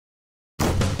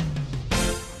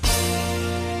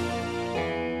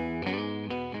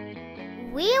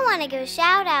We want to give a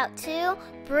shout out to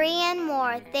Brian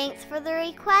Moore. Thanks for the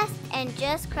request and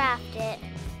Just Craft It.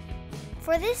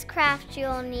 For this craft,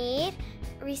 you'll need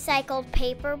recycled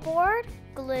paperboard,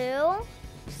 glue,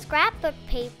 scrapbook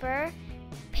paper,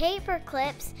 paper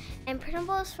clips, and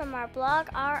printables from our blog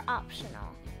are optional.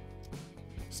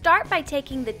 Start by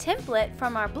taking the template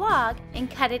from our blog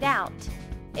and cut it out.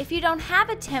 If you don't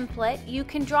have a template, you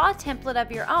can draw a template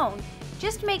of your own.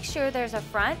 Just make sure there's a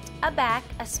front, a back,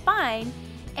 a spine,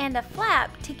 and a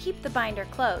flap to keep the binder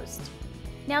closed.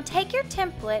 Now take your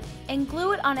template and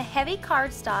glue it on a heavy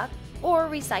cardstock or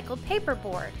recycled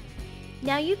paperboard.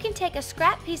 Now you can take a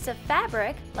scrap piece of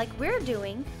fabric, like we're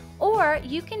doing, or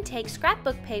you can take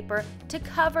scrapbook paper to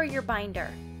cover your binder.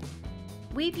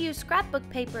 We've used scrapbook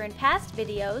paper in past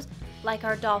videos, like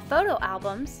our doll photo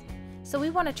albums, so we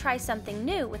want to try something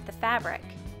new with the fabric.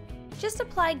 Just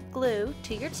apply glue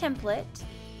to your template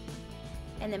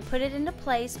and then put it into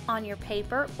place on your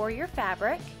paper or your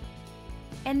fabric,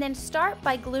 and then start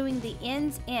by gluing the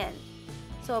ends in.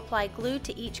 So apply glue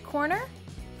to each corner,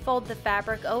 fold the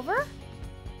fabric over,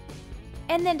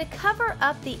 and then to cover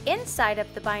up the inside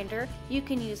of the binder, you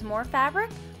can use more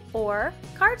fabric or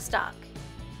cardstock.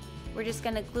 We're just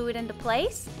going to glue it into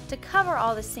place to cover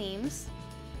all the seams.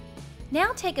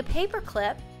 Now take a paper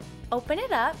clip, open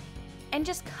it up, and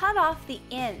just cut off the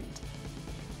end.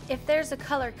 If there's a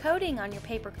color coating on your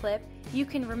paper clip, you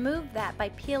can remove that by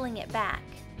peeling it back.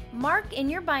 Mark in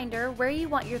your binder where you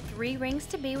want your 3 rings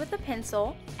to be with a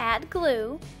pencil, add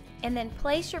glue, and then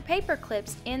place your paper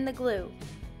clips in the glue.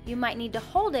 You might need to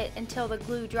hold it until the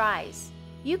glue dries.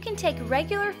 You can take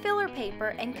regular filler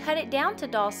paper and cut it down to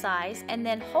doll size and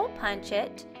then hole punch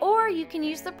it, or you can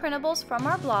use the printables from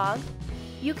our blog.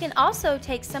 You can also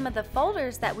take some of the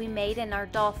folders that we made in our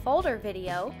doll folder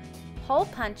video, hole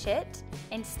punch it,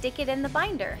 and stick it in the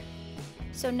binder.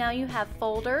 So now you have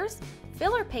folders,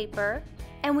 filler paper,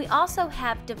 and we also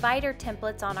have divider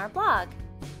templates on our blog.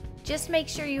 Just make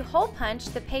sure you hole punch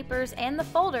the papers and the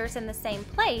folders in the same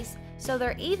place so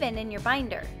they're even in your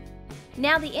binder.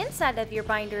 Now the inside of your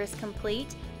binder is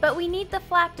complete, but we need the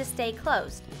flap to stay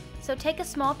closed. So take a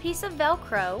small piece of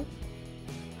Velcro,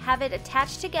 have it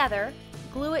attached together,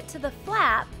 glue it to the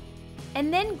flap,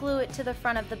 and then glue it to the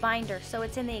front of the binder so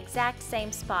it's in the exact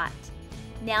same spot.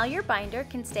 Now your binder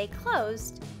can stay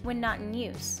closed when not in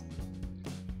use.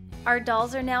 Our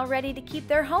dolls are now ready to keep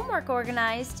their homework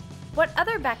organized. What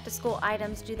other back-to-school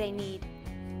items do they need?